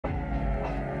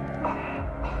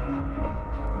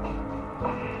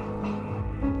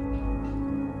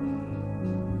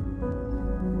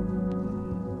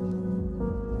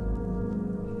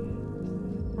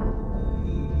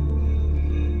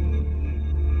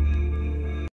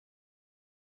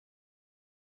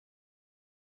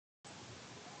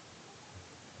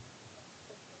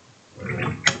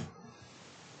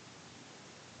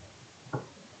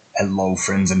Hello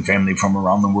friends and family from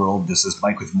around the world, this is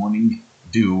Mike with Morning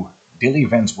Dew, daily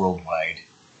events worldwide.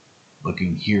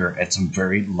 Looking here at some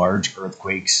very large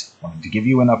earthquakes. Wanted to give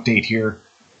you an update here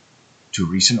to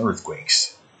recent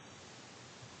earthquakes.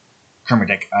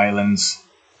 KERMADEC Islands,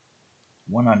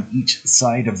 one on each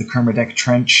side of the KERMADEC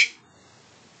Trench.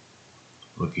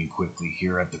 Looking quickly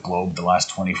here at the globe, the last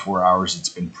 24 hours it's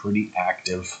been pretty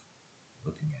active.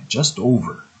 Looking at just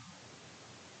over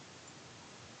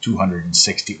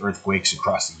 260 earthquakes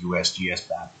across the USGS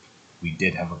map. We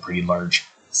did have a pretty large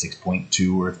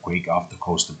 6.2 earthquake off the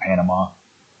coast of Panama,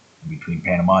 between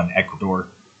Panama and Ecuador.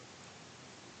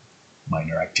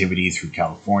 Minor activity through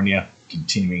California,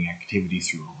 continuing activity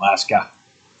through Alaska.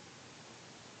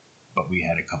 But we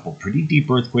had a couple pretty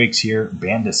deep earthquakes here,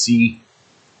 Banda C,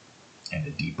 and a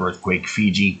deep earthquake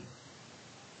Fiji.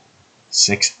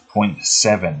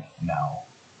 6.7 now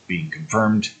being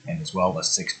confirmed, and as well a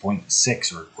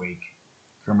 6.6 earthquake.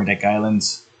 KERMADEC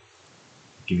Islands.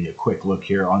 Give you a quick look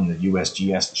here on the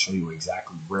USGS to show you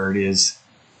exactly where it is.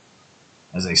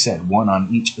 As I said, one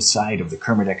on each side of the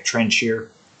KERMADEC Trench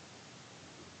here.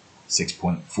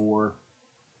 6.4,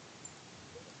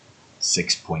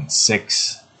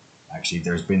 6.6. Actually,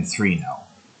 there's been 3 now,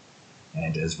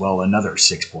 and as well another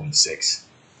 6.6.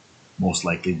 Most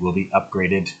likely will be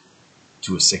upgraded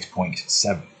to a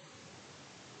 6.7.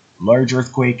 Large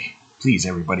earthquake. Please,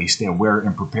 everybody, stay aware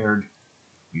and prepared.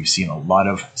 We've seen a lot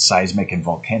of seismic and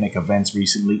volcanic events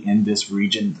recently in this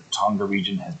region. The Tonga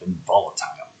region has been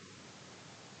volatile.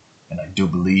 And I do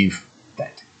believe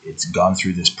that it's gone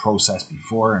through this process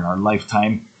before in our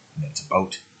lifetime, and it's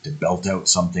about to belt out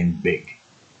something big.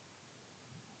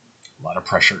 A lot of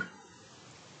pressure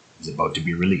is about to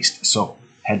be released. So,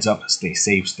 heads up, stay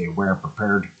safe, stay aware and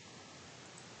prepared.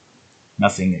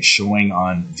 Nothing is showing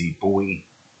on the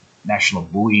National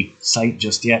Buoy site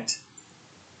just yet.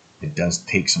 It does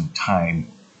take some time,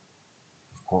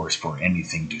 of course, for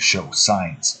anything to show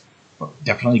signs. But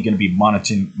definitely going to be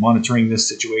monitoring this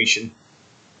situation.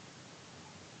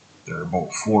 There are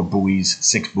about 4 buoys,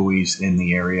 6 buoys in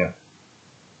the area.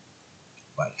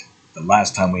 But the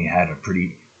last time we had a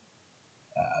pretty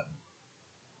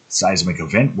seismic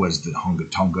event was the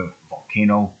Tonga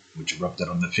volcano, which erupted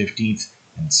on the 15th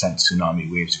and sent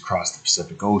tsunami waves across the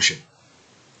Pacific Ocean.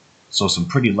 So some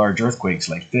pretty large earthquakes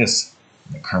like this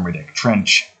in the KERMADEC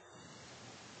Trench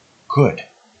could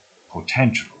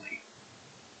potentially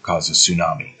cause a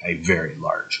tsunami, a very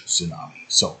large tsunami.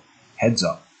 So heads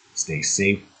up, stay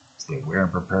safe, stay aware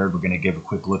and prepared. We're going to give a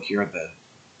quick look here at the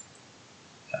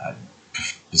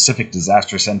Pacific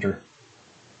Disaster Center.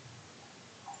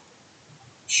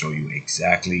 Show you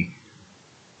exactly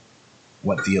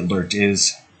what the alert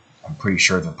is. I'm pretty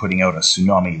sure they're putting out a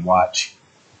tsunami watch,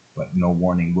 but no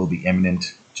warning will be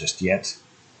imminent just yet.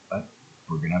 But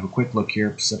we're going to have a quick look here,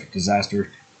 Pacific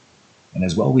Disaster. And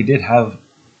as well, we did have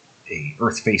a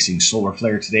Earth-facing solar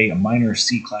flare today, a minor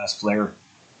C-class flare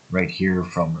right here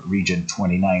from region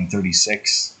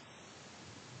 2936.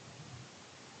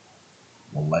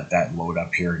 We'll let that load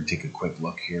up here and take a quick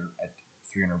look here at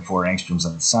 304 angstroms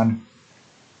on the sun.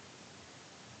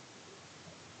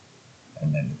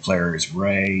 And then the flare is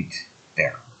right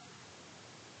there.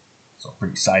 So a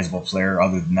pretty sizable flare.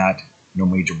 Other than that, no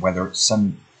major weather,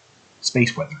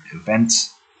 space weather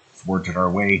events thwarted our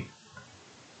way.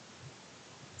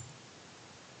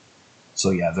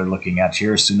 So yeah, they're looking at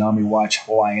here, tsunami watch,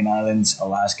 Hawaiian Islands,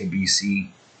 Alaska, BC.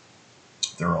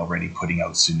 They're already putting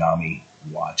out tsunami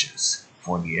watches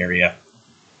for the area.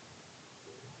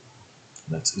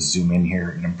 Let's zoom in here,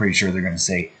 and I'm pretty sure they're going to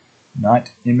say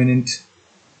not imminent,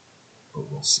 but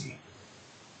we'll see.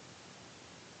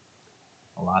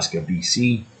 Alaska,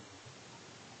 BC.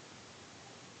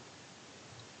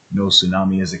 No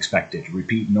tsunami is expected.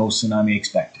 Repeat, no tsunami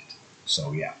expected.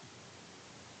 So yeah.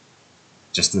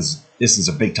 Just as this is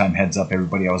a big time heads up,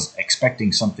 everybody. I was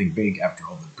expecting something big after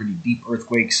all the pretty deep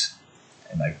earthquakes,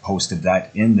 and I posted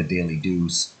that in the Daily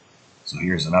Dews. So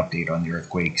here's an update on the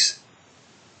earthquakes.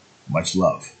 Much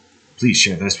love. Please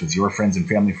share this with your friends and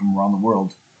family from around the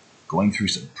world, going through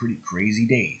some pretty crazy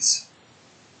days,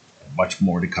 and much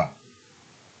more to come.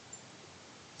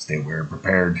 Stay aware and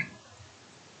prepared.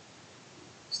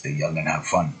 Stay young and have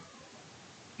fun.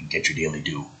 And get your daily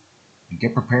dew. And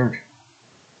get prepared.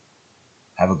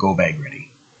 Have a go bag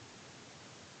ready.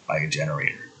 Buy a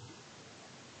generator.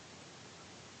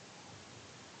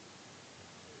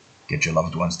 Get your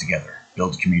loved ones together.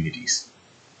 Build communities.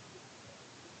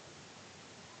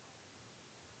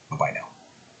 Bye-bye now.